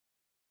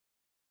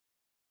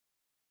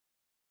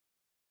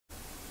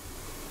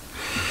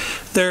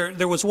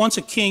There was once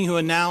a king who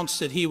announced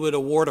that he would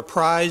award a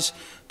prize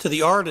to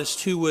the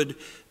artist who would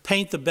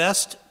paint the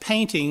best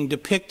painting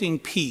depicting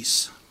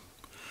peace.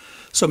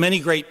 So many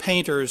great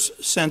painters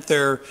sent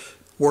their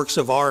works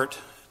of art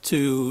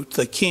to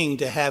the king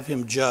to have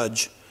him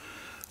judge.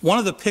 One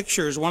of the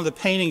pictures, one of the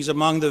paintings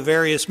among the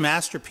various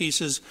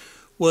masterpieces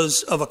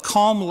was of a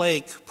calm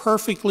lake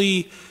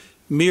perfectly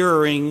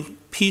mirroring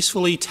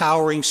peacefully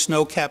towering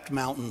snow-capped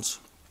mountains.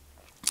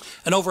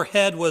 And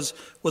overhead was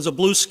a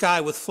blue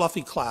sky with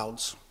fluffy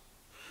clouds.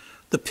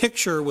 The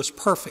picture was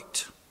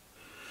perfect.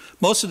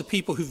 Most of the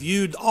people who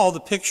viewed all the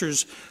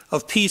pictures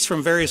of peace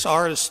from various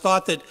artists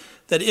thought that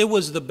it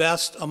was the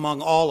best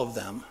among all of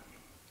them.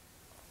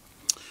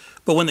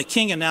 But when the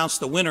king announced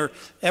the winner,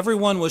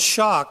 everyone was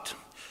shocked.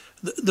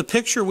 The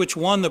picture which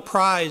won the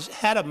prize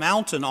had a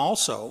mountain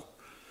also,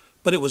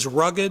 but it was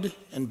rugged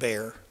and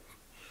bare.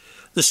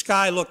 The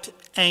sky looked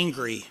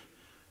angry.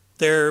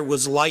 There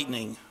was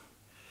lightning.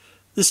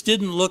 This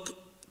didn't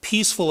look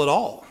peaceful at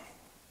all.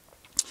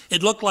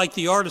 It looked like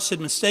the artist had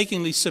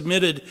mistakenly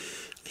submitted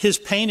his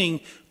painting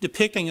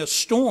depicting a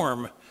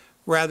storm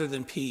rather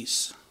than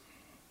peace.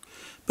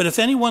 But if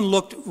anyone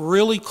looked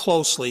really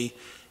closely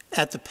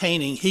at the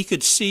painting, he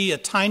could see a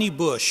tiny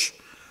bush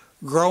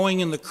growing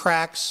in the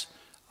cracks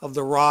of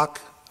the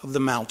rock of the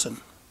mountain.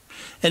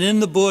 And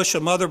in the bush, a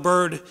mother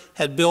bird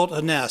had built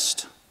a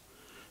nest.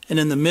 And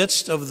in the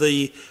midst of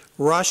the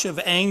rush of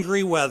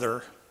angry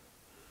weather,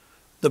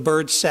 the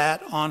bird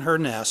sat on her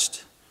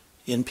nest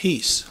in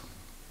peace.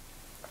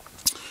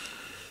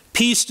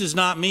 Peace does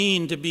not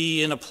mean to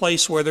be in a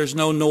place where there's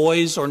no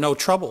noise or no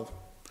trouble.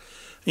 I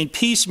mean,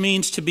 peace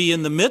means to be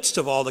in the midst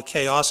of all the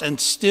chaos and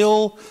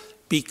still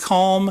be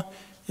calm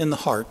in the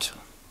heart.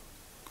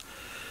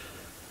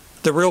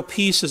 The real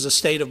peace is a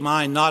state of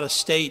mind, not a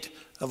state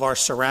of our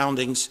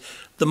surroundings.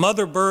 The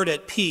mother bird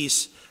at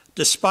peace,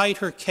 despite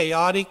her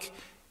chaotic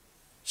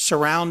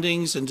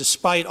surroundings and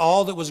despite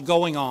all that was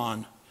going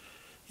on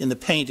in the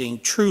painting,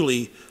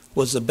 truly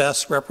was the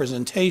best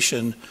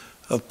representation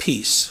of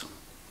peace.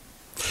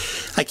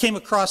 I came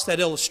across that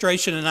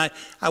illustration and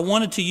I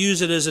wanted to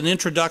use it as an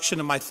introduction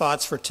to my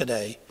thoughts for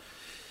today.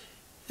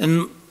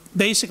 And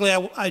basically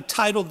I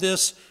titled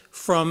this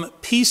From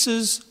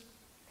Pieces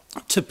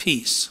to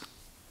Peace.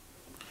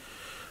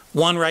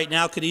 One right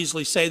now could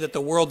easily say that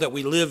the world that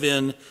we live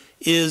in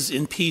is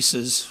in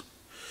pieces.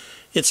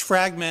 It's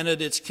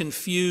fragmented, it's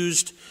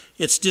confused,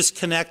 it's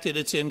disconnected,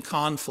 it's in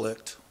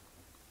conflict.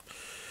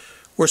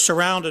 We're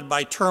surrounded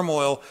by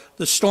turmoil.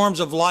 The storms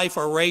of life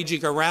are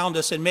raging around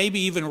us and maybe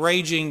even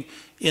raging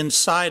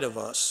inside of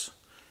us.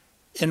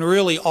 And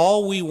really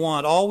all we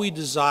want, all we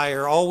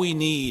desire, all we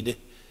need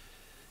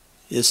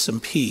is some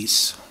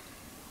peace.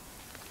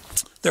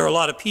 There are a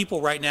lot of people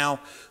right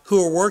now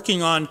who are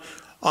working on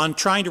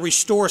trying to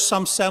restore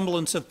some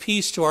semblance of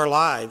peace to our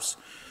lives,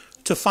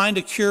 to find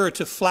a cure,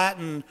 to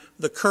flatten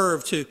the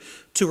curve,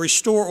 to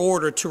restore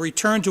order, to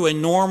return to a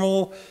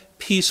normal,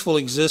 peaceful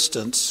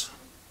existence.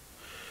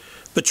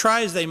 But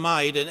try as they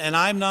might, and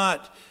I'm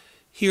not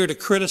here to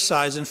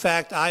criticize. In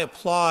fact, I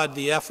applaud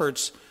the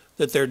efforts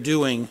that they're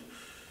doing.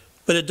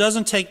 But it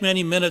doesn't take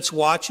many minutes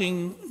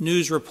watching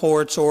news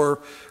reports or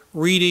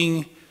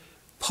reading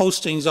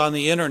postings on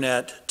the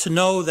internet to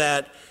know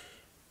that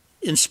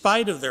in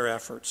spite of their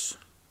efforts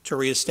to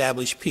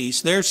reestablish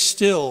peace, there's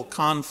still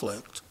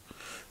conflict.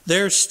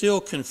 There's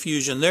still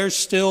confusion. There's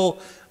still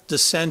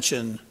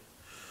dissension.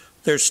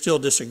 There's still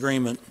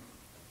disagreement.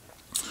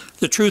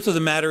 The truth of the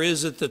matter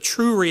is that the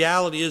true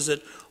reality is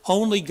that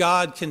only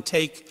God can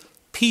take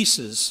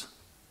pieces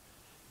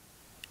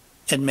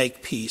and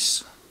make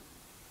peace.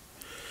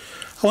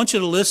 I want you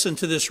to listen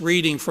to this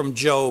reading from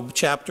Job,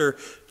 chapter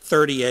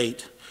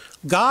 38.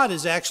 God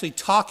is actually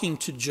talking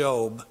to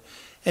Job,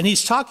 and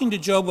he's talking to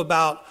Job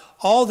about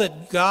all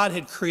that God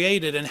had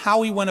created and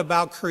how he went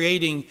about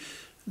creating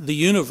the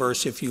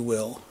universe, if you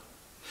will.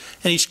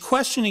 And he's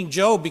questioning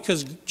Job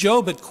because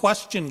Job had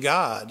questioned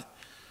God.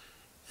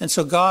 And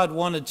so God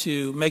wanted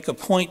to make a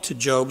point to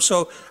Job.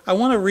 So I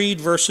want to read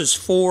verses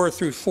 4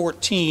 through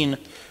 14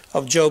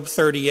 of Job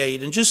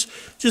 38. And just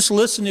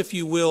listen, if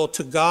you will,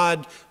 to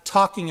God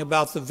talking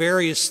about the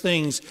various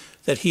things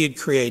that he had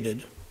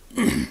created.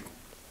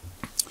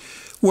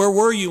 Where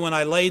were you when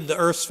I laid the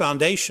earth's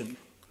foundation?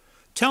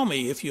 Tell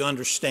me if you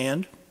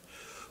understand.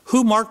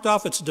 Who marked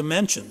off its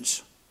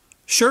dimensions?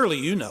 Surely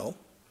you know.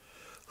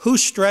 Who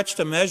stretched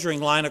a measuring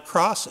line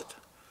across it?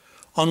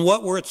 On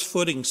what were its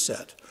footings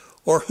set?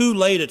 Or who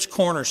laid its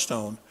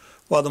cornerstone,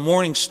 while the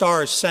morning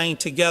stars sang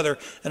together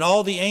and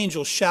all the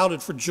angels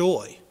shouted for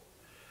joy?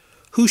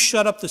 Who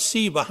shut up the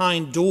sea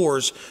behind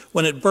doors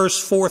when it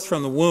burst forth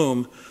from the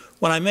womb,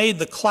 when I made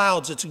the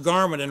clouds its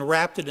garment and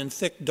wrapped it in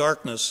thick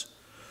darkness,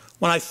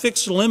 when I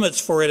fixed limits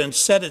for it and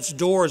set its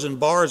doors and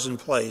bars in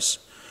place,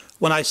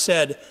 when I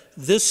said,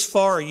 this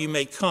far you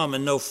may come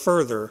and no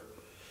further,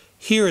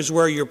 here is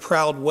where your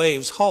proud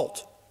waves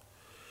halt?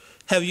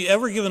 Have you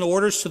ever given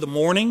orders to the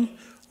morning,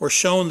 or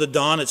shown the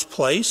dawn its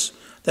place,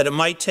 that it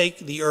might take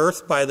the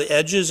earth by the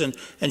edges and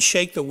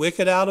shake the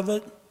wicked out of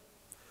it?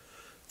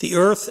 The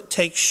earth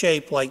takes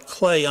shape like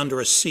clay under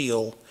a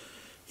seal.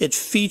 Its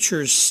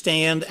features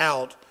stand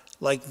out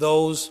like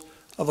those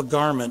of a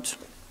garment.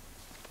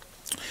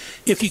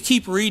 If you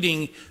keep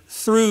reading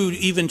through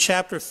even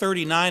chapter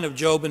 39 of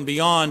Job and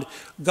beyond,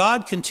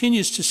 God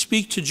continues to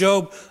speak to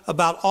Job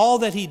about all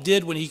that he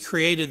did when he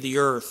created the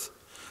earth,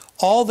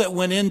 all that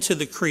went into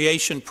the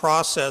creation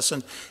process,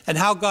 and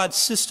how God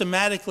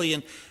systematically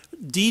and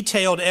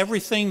detailed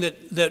everything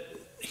that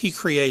he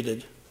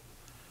created.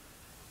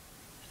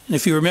 And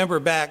if you remember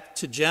back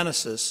to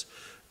Genesis,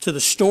 to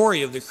the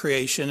story of the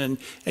creation, and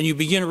you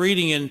begin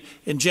reading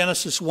in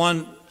Genesis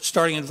 1,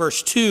 starting in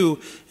verse 2,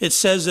 it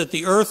says that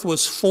the earth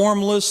was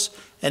formless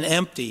and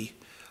empty.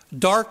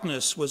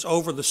 Darkness was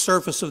over the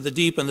surface of the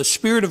deep, and the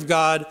Spirit of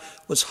God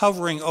was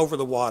hovering over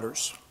the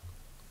waters.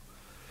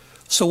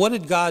 So what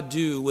did God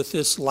do with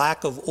this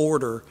lack of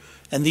order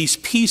and these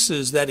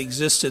pieces that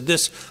existed,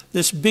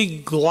 this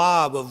big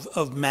glob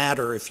of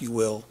matter, if you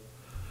will?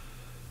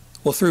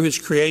 Well, through his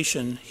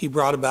creation, he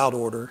brought about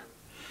order.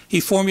 He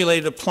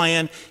formulated a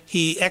plan.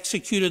 He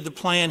executed the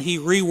plan. He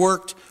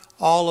reworked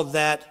all of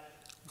that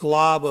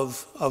glob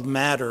of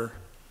matter.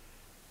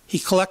 He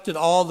collected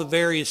all the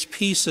various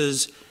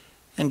pieces,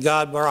 and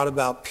God brought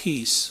about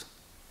peace,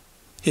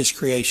 his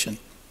creation.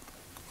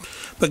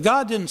 But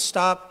God didn't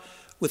stop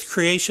with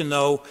creation,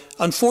 though.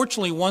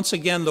 Unfortunately, once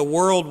again, the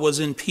world was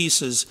in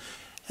pieces,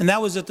 and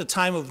that was at the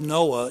time of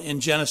Noah in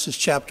Genesis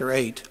chapter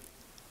 8.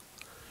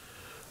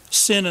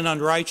 Sin and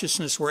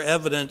unrighteousness were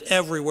evident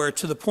everywhere,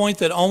 to the point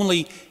that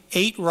only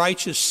 8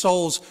 righteous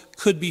souls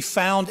could be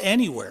found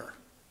anywhere.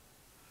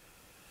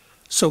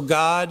 So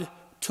God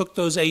took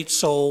those 8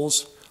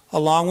 souls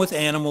along with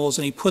animals,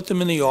 and he put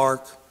them in the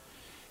ark,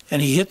 and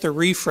he hit the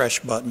refresh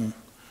button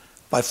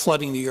by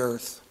flooding the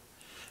earth.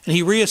 And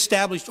he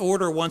reestablished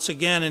order once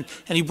again, and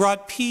he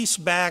brought peace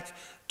back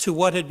to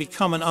what had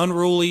become an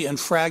unruly and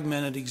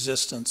fragmented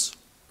existence.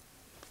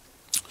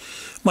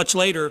 Much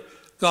later,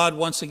 God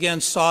once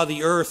again saw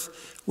the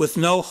earth with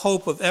no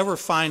hope of ever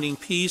finding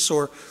peace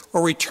or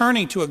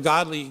returning to a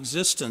godly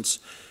existence.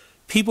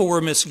 People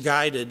were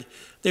misguided.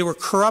 They were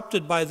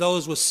corrupted by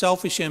those with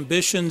selfish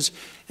ambitions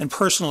and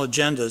personal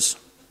agendas.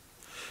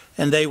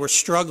 And they were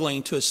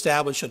struggling to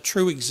establish a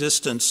true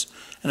existence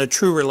and a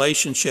true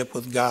relationship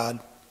with God.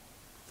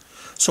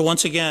 So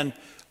once again,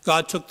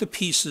 God took the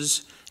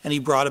pieces and he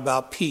brought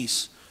about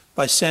peace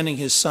by sending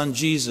his son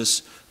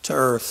Jesus to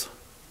earth.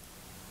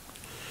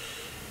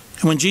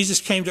 And when Jesus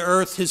came to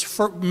earth,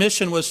 his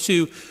mission was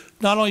to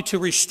not only to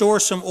restore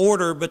some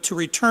order, but to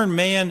return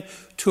man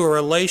to a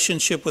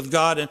relationship with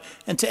God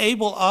and to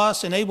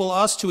enable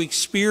us to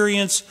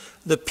experience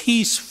the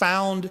peace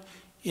found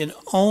in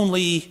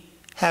only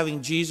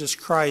having Jesus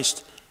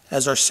Christ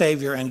as our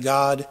Savior and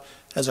God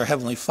as our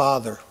Heavenly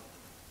Father.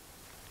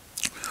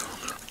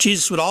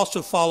 Jesus would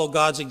also follow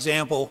God's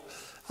example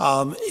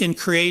in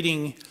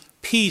creating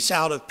peace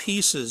out of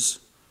pieces.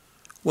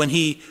 When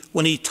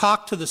he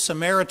talked to the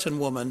Samaritan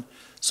woman,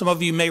 some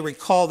of you may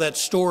recall that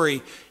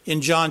story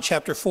in John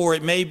chapter 4.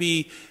 It may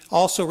be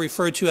also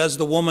referred to as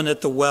the woman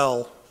at the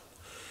well.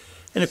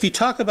 And if you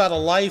talk about a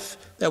life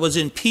that was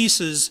in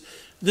pieces,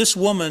 this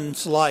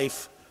woman's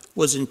life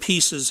was in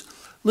pieces.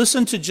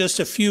 Listen to just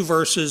a few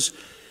verses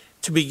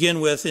to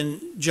begin with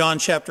in John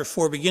chapter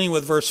 4, beginning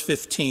with verse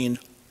 15.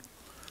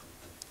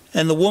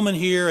 And the woman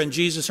here and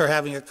Jesus are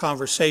having a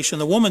conversation.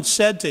 The woman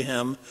said to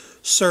him,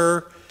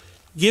 "Sir,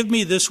 give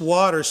me this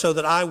water so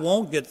that I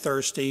won't get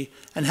thirsty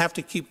and have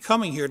to keep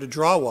coming here to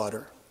draw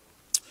water."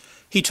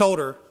 He told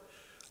her,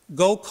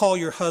 "Go call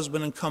your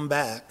husband and come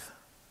back."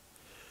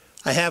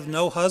 "I have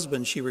no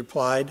husband," she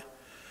replied.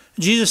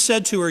 Jesus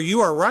said to her,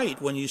 "You are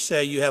right when you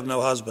say you have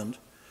no husband.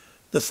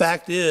 The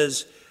fact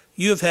is,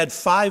 you have had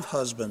 5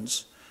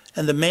 husbands,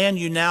 and the man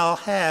you now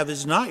have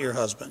is not your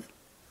husband.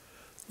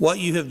 What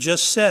you have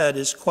just said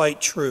is quite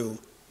true."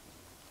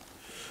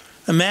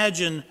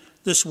 Imagine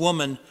this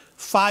woman,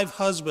 5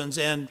 husbands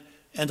and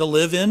to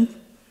live in.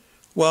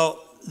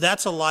 Well,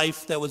 that's a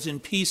life that was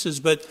in pieces.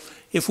 But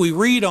if we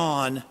read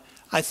on,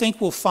 I think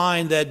we'll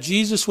find that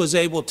Jesus was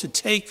able to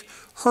take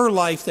her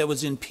life that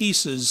was in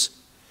pieces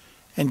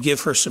and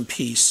give her some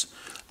peace.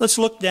 Let's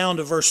look down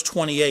to verse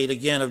 28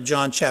 again of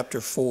John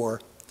chapter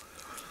 4.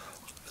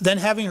 Then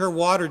having her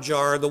water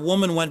jar, the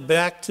woman went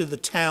back to the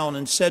town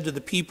and said to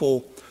the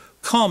people,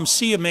 "Come,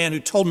 see a man who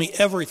told me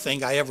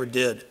everything I ever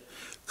did.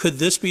 Could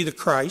this be the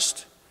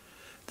Christ?"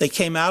 They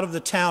came out of the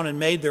town and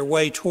made their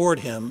way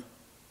toward him.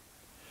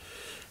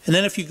 And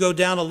then if you go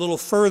down a little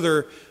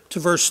further to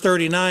verse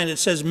 39, it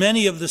says,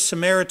 "Many of the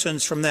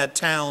Samaritans from that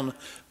town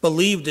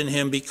believed in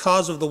him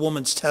because of the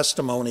woman's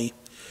testimony.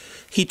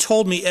 He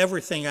told me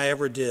everything I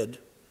ever did."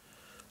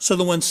 So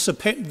that when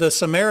the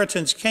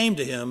Samaritans came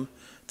to him,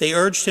 they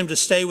urged him to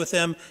stay with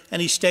them,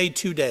 and he stayed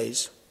 2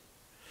 days.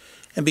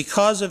 And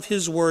because of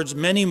his words,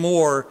 many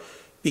more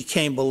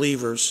became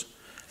believers.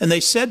 And they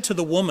said to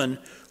the woman,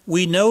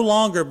 "We no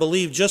longer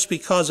believe just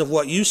because of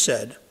what you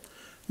said.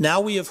 Now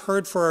we have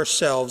heard for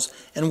ourselves,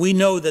 and we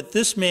know that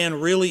this man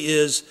really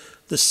is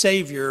the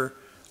Savior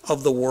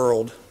of the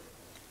world."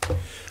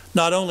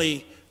 Not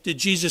only did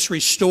Jesus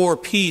restore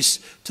peace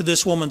to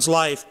this woman's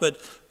life,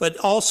 but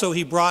also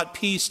he brought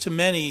peace to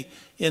many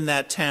in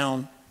that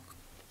town.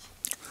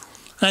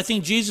 And I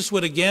think Jesus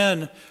would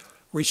again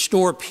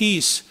restore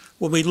peace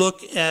when we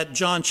look at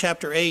John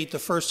chapter 8, the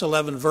first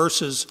 11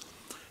 verses.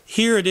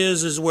 Here it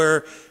is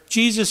where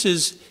Jesus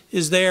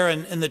is there,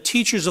 and the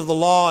teachers of the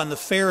law and the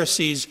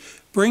Pharisees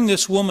bring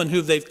this woman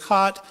who they've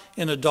caught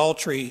in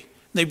adultery.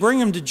 They bring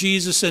him to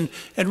Jesus, and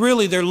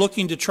really they're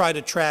looking to try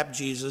to trap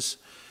Jesus.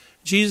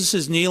 Jesus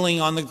is kneeling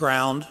on the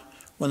ground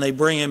when they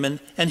bring him,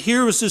 and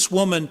here was this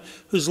woman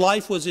whose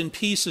life was in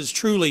pieces.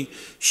 Truly,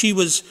 she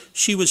was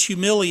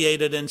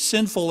humiliated and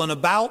sinful and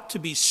about to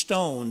be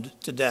stoned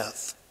to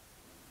death.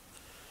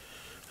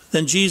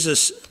 Then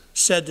Jesus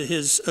said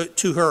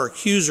to her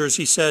accusers,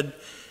 he said,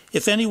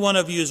 "If any one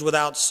of you is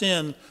without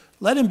sin,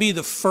 let him be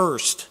the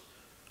first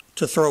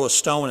to throw a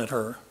stone at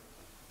her."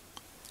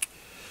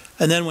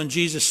 And then when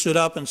Jesus stood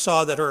up and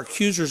saw that her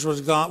accusers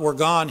were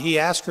gone, he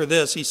asked her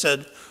this. He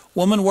said,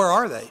 "Woman, where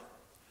are they?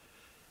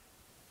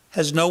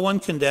 Has no one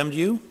condemned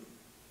you?"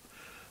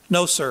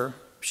 "No, sir,"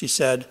 she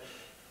said.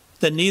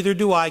 "Then neither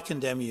do I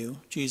condemn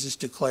you," Jesus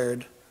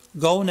declared.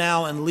 "Go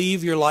now and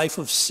leave your life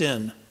of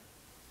sin."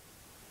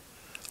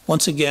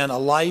 Once again, a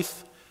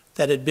life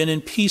that had been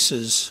in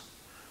pieces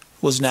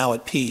was now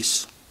at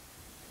peace.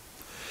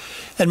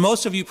 And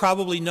most of you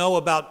probably know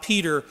about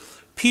Peter.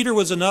 Peter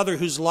was another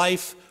whose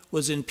life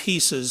was in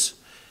pieces.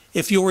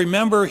 If you'll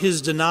remember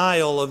his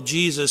denial of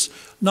Jesus,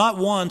 not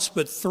once,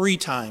 but 3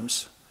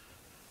 times.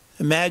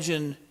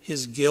 Imagine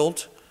his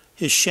guilt,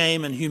 his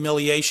shame and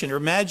humiliation. Or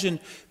imagine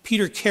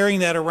Peter carrying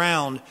that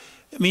around.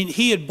 I mean,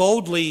 he had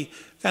boldly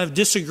kind of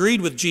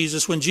disagreed with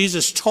Jesus when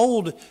Jesus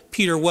told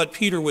Peter what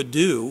Peter would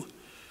do,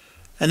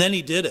 and then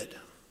he did it.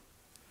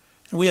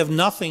 And we have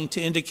nothing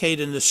to indicate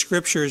in the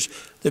scriptures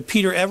that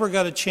Peter ever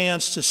got a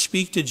chance to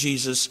speak to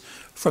Jesus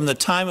from the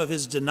time of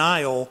his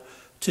denial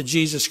to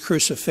Jesus'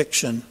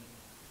 crucifixion.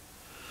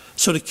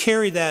 So to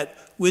carry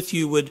that with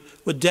you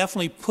would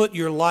definitely put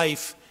your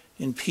life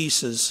in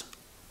pieces.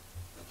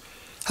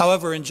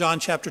 However, in John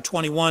chapter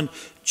 21,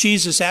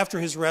 Jesus, after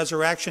his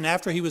resurrection,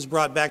 after he was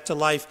brought back to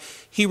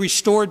life, he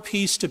restored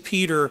peace to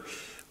Peter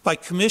by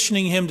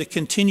commissioning him to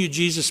continue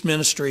Jesus'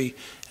 ministry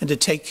and to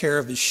take care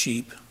of his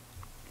sheep.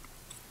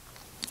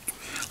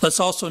 Let's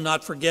also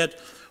not forget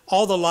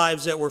all the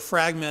lives that were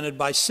fragmented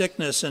by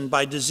sickness and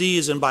by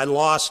disease and by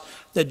loss,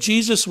 that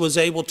Jesus was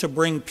able to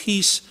bring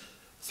peace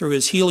through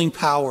his healing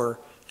power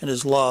and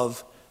his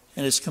love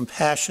and his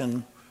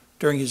compassion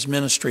during his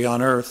ministry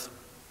on earth.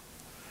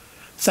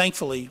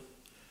 Thankfully,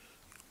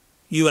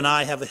 you and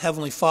I have a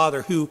Heavenly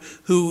Father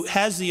who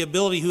has the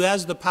ability, who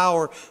has the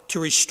power to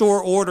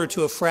restore order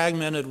to a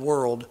fragmented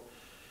world.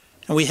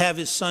 And we have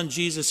his Son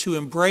Jesus, who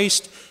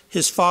embraced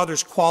his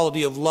Father's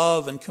quality of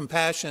love and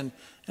compassion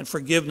and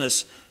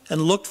forgiveness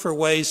and looked for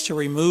ways to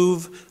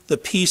remove the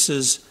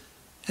pieces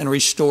and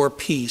restore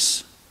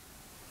peace.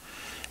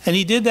 And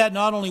he did that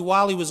not only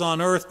while he was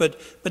on earth, but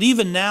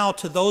even now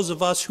to those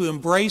of us who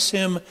embrace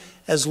him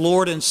as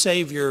Lord and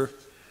Savior,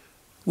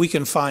 we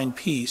can find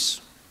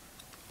peace.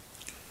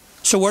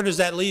 So where does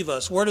that leave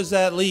us? Where does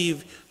that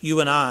leave you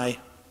and I?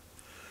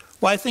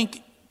 Well, I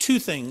think 2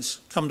 things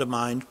come to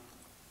mind.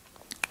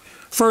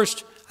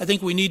 First, I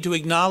think we need to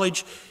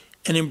acknowledge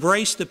and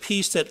embrace the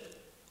peace that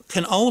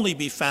can only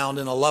be found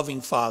in a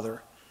loving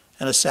Father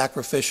and a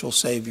sacrificial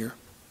Savior.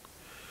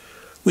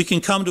 We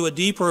can come to a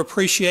deeper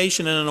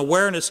appreciation and an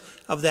awareness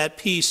of that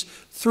peace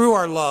through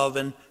our love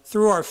and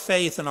through our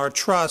faith and our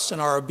trust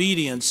and our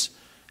obedience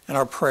and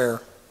our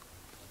prayer.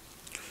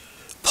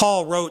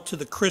 Paul wrote to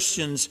the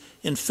Christians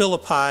in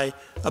Philippi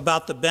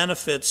about the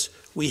benefits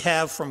we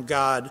have from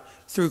God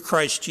through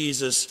Christ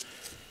Jesus.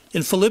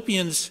 In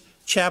Philippians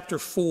chapter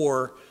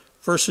 4,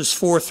 verses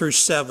 4 through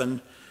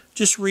 7,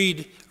 just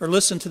read or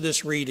listen to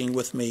this reading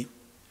with me.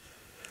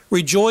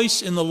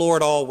 "Rejoice in the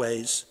Lord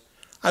always.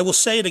 I will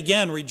say it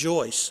again,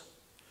 rejoice.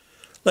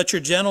 Let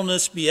your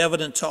gentleness be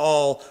evident to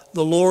all.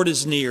 The Lord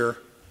is near.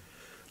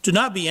 Do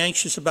not be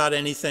anxious about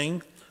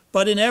anything,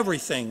 but in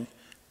everything,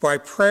 by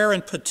prayer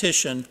and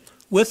petition,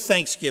 with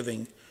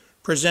thanksgiving,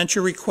 present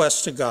your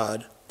requests to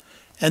God.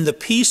 And the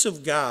peace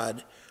of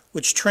God,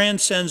 which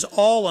transcends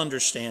all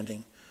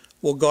understanding,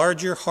 will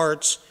guard your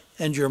hearts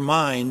and your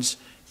minds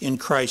in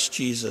Christ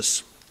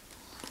Jesus."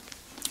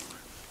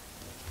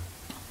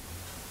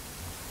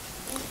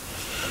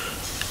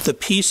 The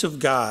peace of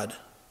God,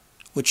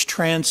 which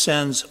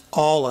transcends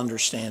all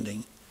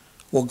understanding,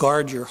 will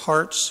guard your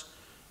hearts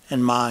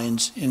and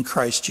minds in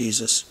Christ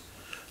Jesus.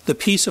 The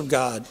peace of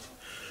God.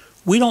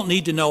 We don't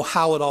need to know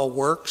how it all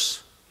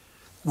works.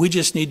 We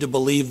just need to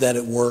believe that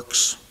it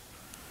works.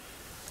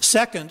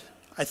 Second,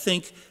 I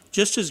think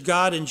just as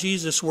God and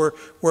Jesus were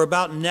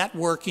about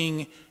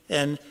networking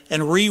and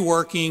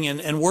reworking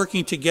and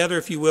working together,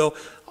 if you will,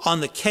 on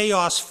the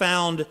chaos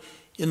found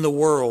in the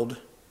world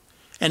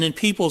and in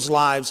people's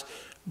lives,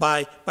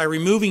 by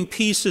removing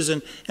pieces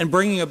and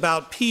bringing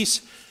about peace,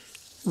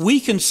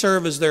 we can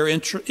serve as their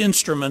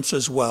instruments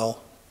as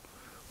well.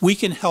 We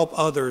can help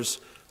others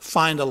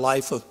find a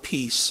life of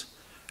peace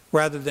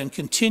rather than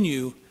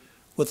continue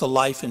with a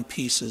life in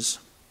pieces.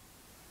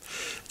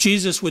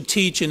 Jesus would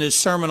teach in his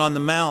Sermon on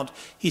the Mount,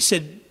 he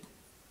said,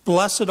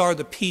 "Blessed are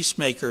the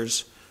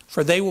peacemakers,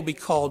 for they will be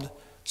called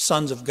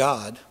sons of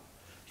God,"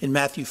 in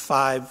Matthew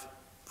 5,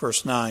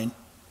 verse 9.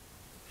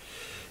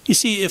 You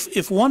see,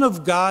 if one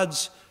of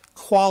God's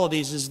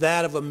qualities is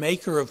that of a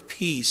maker of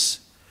peace,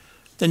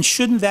 then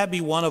shouldn't that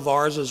be one of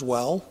ours as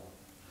well?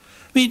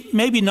 I mean,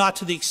 maybe not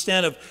to the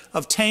extent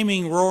of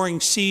taming roaring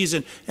seas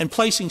and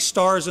placing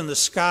stars in the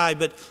sky,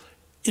 but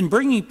in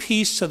bringing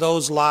peace to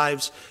those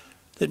lives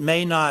that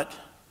may not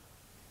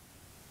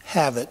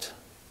have it,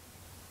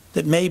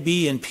 that may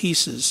be in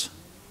pieces.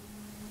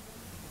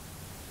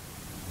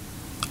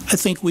 I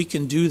think we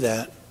can do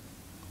that.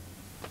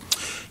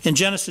 In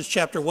Genesis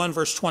chapter 1,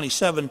 verse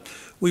 27,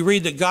 we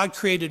read that God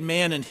created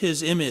man in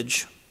his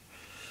image.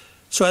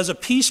 So as a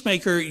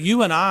peacemaker,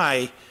 you and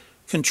I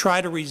can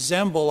try to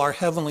resemble our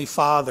Heavenly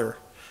Father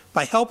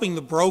by helping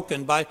the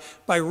broken, by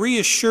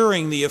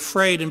reassuring the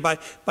afraid, and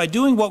by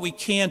doing what we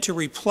can to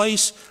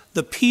replace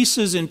the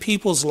pieces in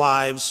people's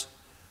lives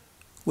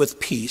with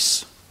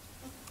peace.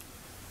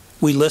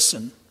 We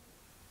listen,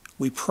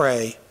 we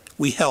pray,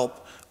 we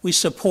help, we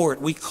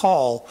support, we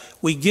call,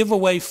 we give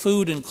away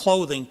food and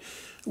clothing.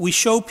 We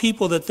show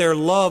people that they're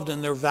loved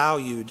and they're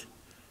valued,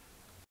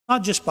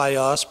 not just by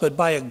us, but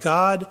by a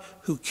God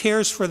who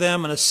cares for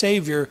them and a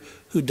Savior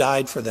who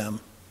died for them.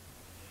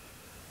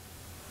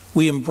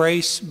 We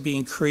embrace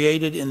being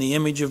created in the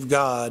image of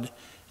God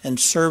and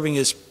serving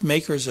as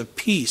makers of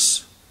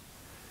peace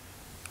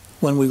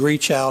when we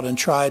reach out and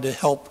try to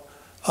help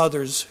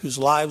others whose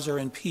lives are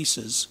in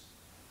pieces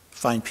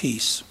find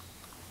peace.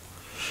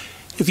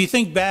 If you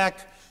think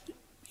back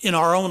in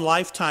our own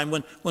lifetime,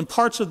 when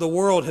parts of the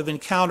world have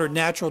encountered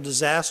natural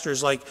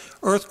disasters like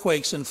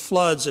earthquakes and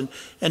floods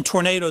and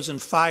tornadoes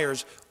and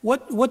fires,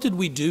 what did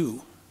we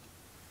do?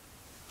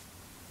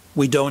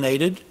 We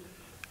donated,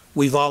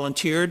 we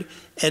volunteered,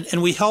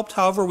 and we helped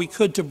however we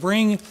could to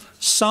bring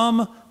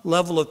some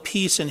level of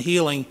peace and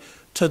healing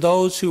to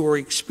those who were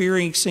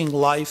experiencing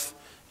life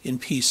in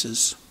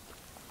pieces.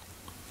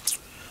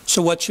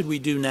 So what should we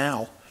do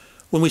now?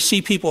 When we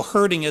see people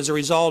hurting as a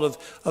result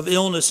of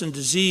illness and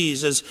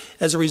disease,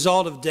 as a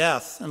result of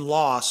death and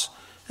loss,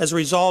 as a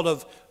result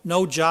of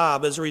no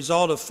job, as a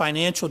result of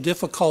financial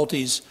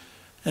difficulties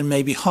and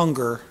maybe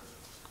hunger.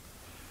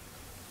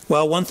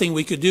 Well, one thing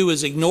we could do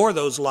is ignore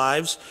those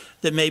lives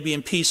that may be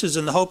in pieces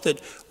in the hope that,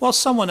 well,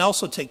 someone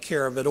else will take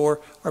care of it, or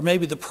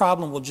maybe the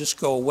problem will just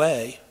go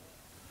away.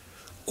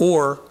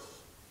 Or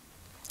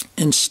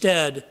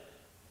instead,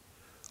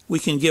 we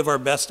can give our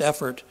best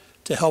effort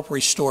to help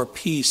restore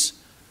peace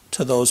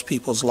to those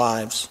people's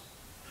lives.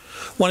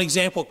 One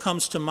example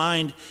comes to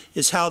mind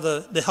is how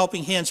the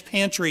Helping Hands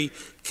Pantry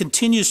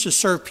continues to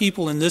serve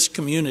people in this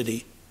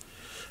community.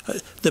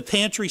 The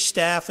pantry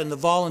staff and the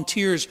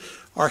volunteers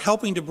are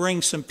helping to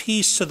bring some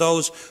peace to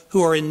those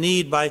who are in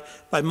need by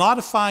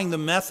modifying the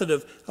method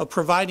of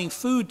providing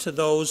food to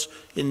those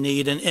in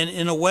need, and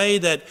in a way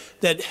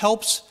that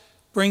helps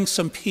bring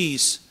some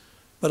peace,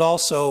 but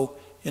also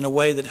in a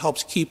way that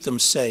helps keep them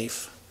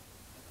safe.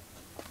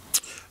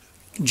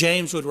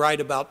 James would write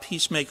about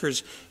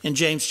peacemakers in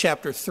James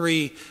chapter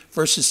 3,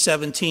 verses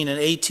 17 and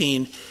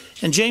 18.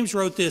 And James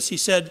wrote this, he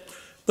said,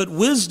 "But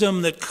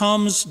wisdom that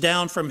comes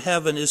down from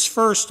heaven is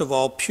first of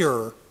all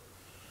pure,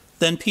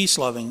 then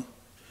peace-loving,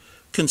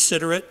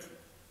 considerate,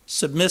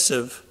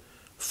 submissive,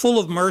 full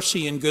of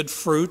mercy and good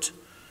fruit,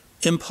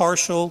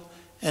 impartial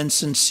and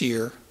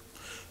sincere.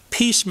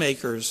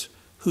 Peacemakers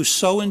who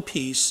sow in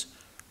peace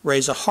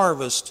raise a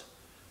harvest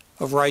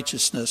of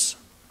righteousness."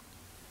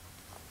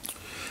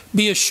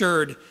 Be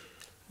assured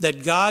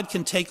that God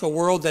can take a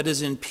world that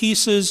is in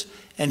pieces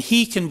and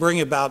He can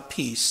bring about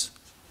peace.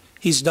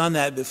 He's done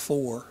that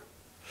before.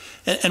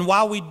 And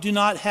while we do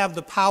not have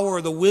the power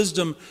or the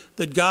wisdom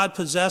that God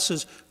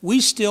possesses,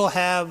 we still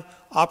have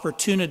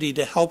opportunity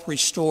to help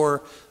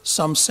restore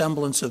some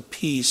semblance of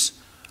peace,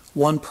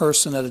 one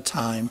person at a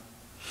time.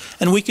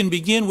 And we can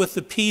begin with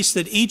the peace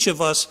that each of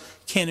us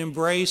can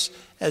embrace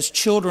as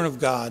children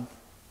of God.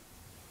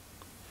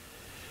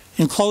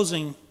 In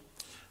closing,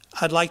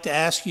 I'd like to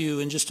ask you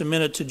in just a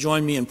minute to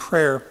join me in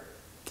prayer.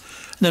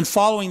 And then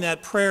following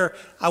that prayer,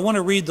 I want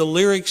to read the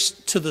lyrics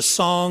to the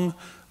song,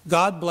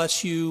 "God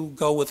Bless You,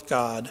 Go With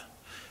God,"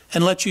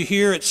 and let you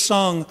hear it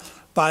sung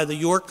by the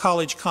York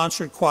College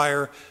Concert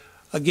Choir,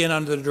 again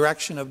under the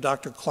direction of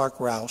Dr. Clark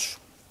Roush.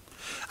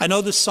 I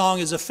know this song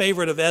is a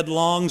favorite of Ed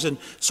Long's, and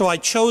so I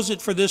chose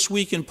it for this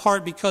week in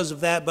part because of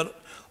that, but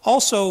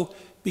also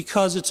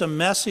because it's a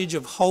message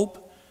of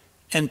hope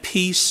and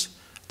peace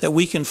that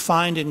we can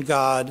find in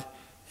God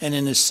and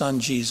in His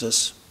Son,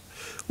 Jesus.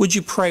 Would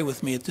you pray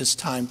with me at this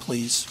time,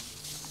 please?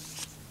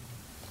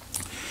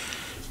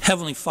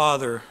 Heavenly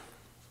Father,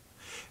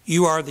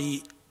 You are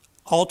the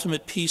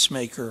ultimate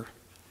peacemaker.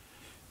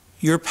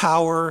 Your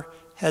power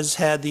has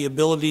had the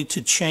ability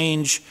to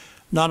change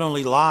not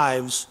only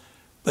lives,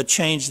 but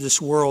change this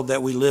world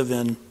that we live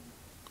in.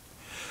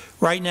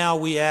 Right now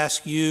we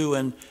ask You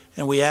and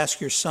we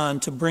ask Your Son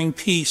to bring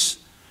peace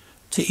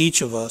to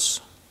each of us.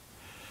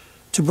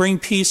 to bring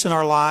peace in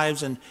our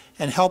lives and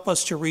help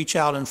us to reach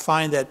out and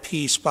find that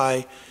peace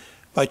by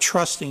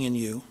trusting in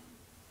you.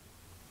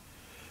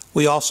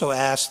 We also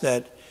ask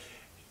that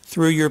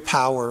through your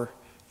power,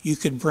 you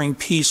could bring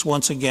peace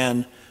once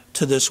again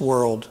to this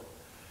world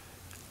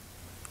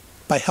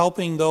by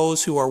helping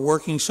those who are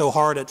working so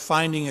hard at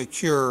finding a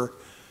cure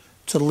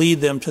to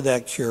lead them to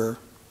that cure,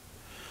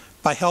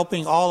 by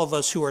helping all of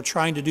us who are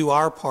trying to do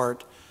our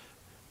part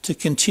to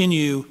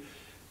continue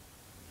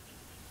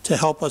to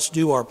help us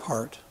do our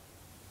part.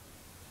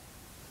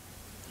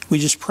 We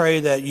just pray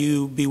that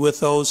you be with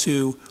those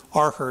who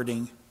are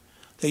hurting,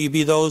 that you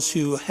be those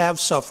who have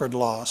suffered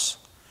loss,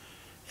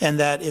 and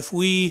that if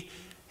we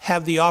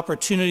have the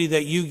opportunity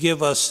that you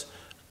give us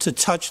to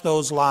touch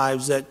those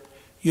lives, that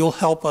you'll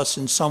help us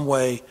in some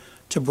way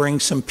to bring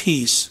some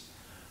peace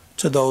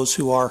to those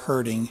who are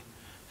hurting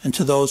and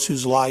to those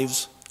whose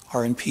lives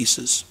are in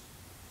pieces.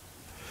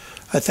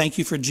 I thank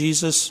you for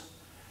Jesus,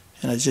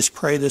 and I just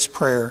pray this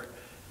prayer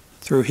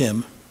through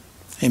him.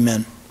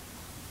 Amen.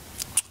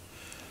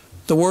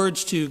 The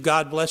words to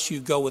God bless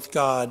you, go with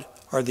God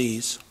are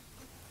these.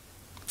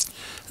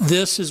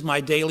 This is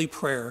my daily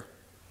prayer.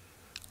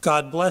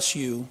 God bless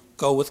you,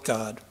 go with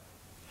God.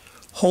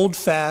 Hold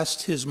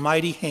fast his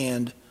mighty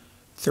hand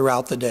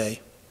throughout the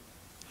day.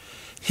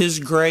 His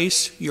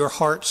grace your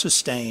heart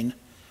sustain.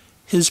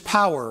 His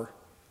power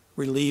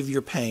relieve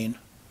your pain.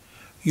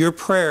 Your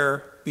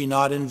prayer be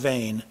not in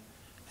vain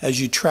as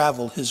you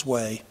travel his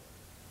way.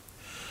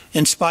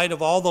 In spite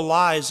of all the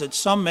lies that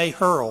some may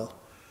hurl,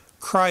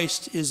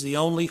 Christ is the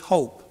only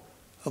hope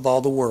of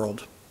all the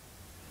world.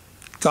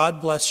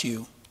 God bless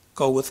you,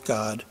 go with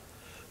God,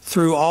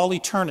 through all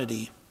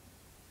eternity.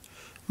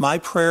 My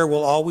prayer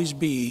will always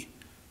be,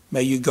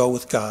 may you go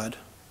with God.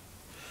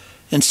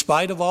 In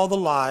spite of all the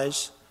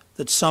lies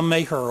that some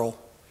may hurl,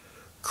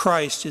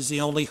 Christ is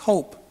the only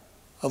hope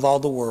of all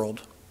the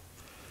world.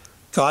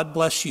 God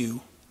bless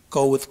you,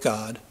 go with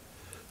God,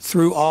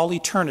 through all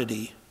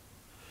eternity.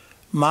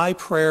 My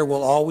prayer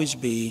will always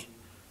be,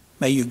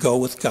 may you go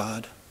with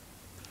God.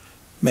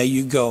 May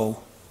you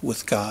go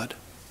with God.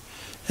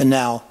 And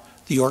now,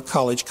 the York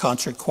College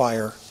Concert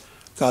Choir,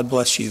 God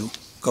bless you,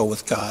 go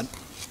with God.